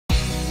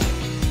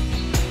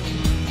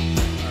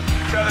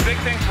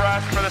thing for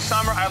us for the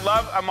summer. I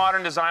love a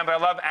modern design, but I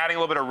love adding a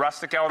little bit of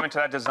rustic element to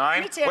that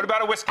design. Me too. What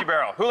about a whiskey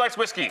barrel? Who likes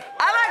whiskey?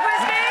 I like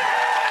whiskey.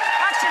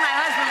 Actually, my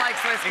husband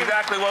likes whiskey.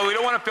 Exactly. Well, we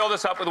don't want to fill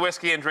this up with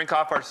whiskey and drink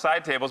off our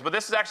side tables, but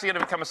this is actually going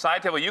to become a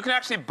side table. You can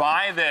actually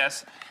buy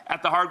this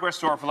at the hardware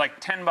store for like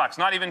 $10,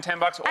 not even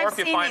 $10, or if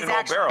you find an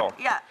old barrel.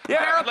 Yeah.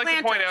 I'd like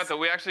to point out that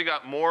we actually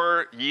got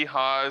more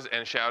yeehaws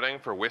and shouting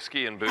for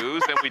whiskey and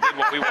booze than we did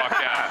when we walked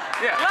out.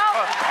 Yeah.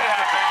 Well,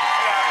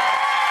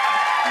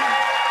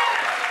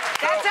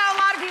 that's how a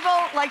lot of people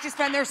like to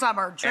spend their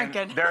summer,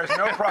 drinking. And there's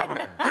no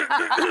problem.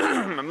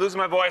 I'm losing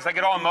my voice. I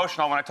get all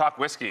emotional when I talk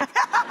whiskey.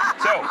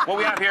 So what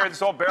we have here is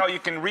this old barrel. You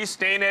can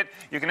restain it.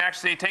 You can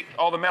actually take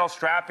all the metal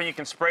strapping. You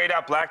can spray it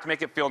out black to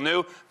make it feel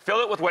new. Fill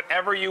it with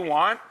whatever you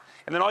want.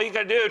 And then all you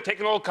got to do, take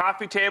an old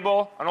coffee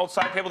table, an old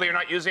side table that you're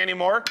not using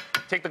anymore,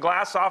 take the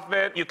glass off of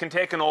it. You can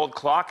take an old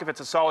clock if it's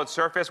a solid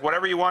surface,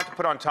 whatever you want to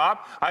put on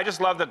top. I just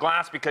love the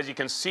glass because you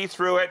can see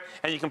through it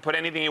and you can put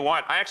anything you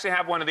want. I actually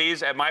have one of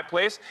these at my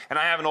place, and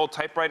I have an old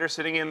typewriter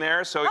sitting in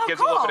there, so it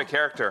gives a little bit of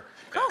character.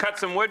 Cool. Cut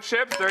some wood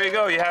chips. There you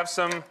go. You have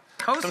some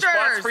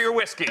spots for your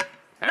whiskey.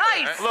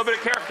 Nice. A little bit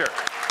of character.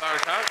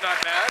 Not bad.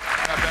 Not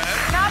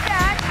bad. Not bad.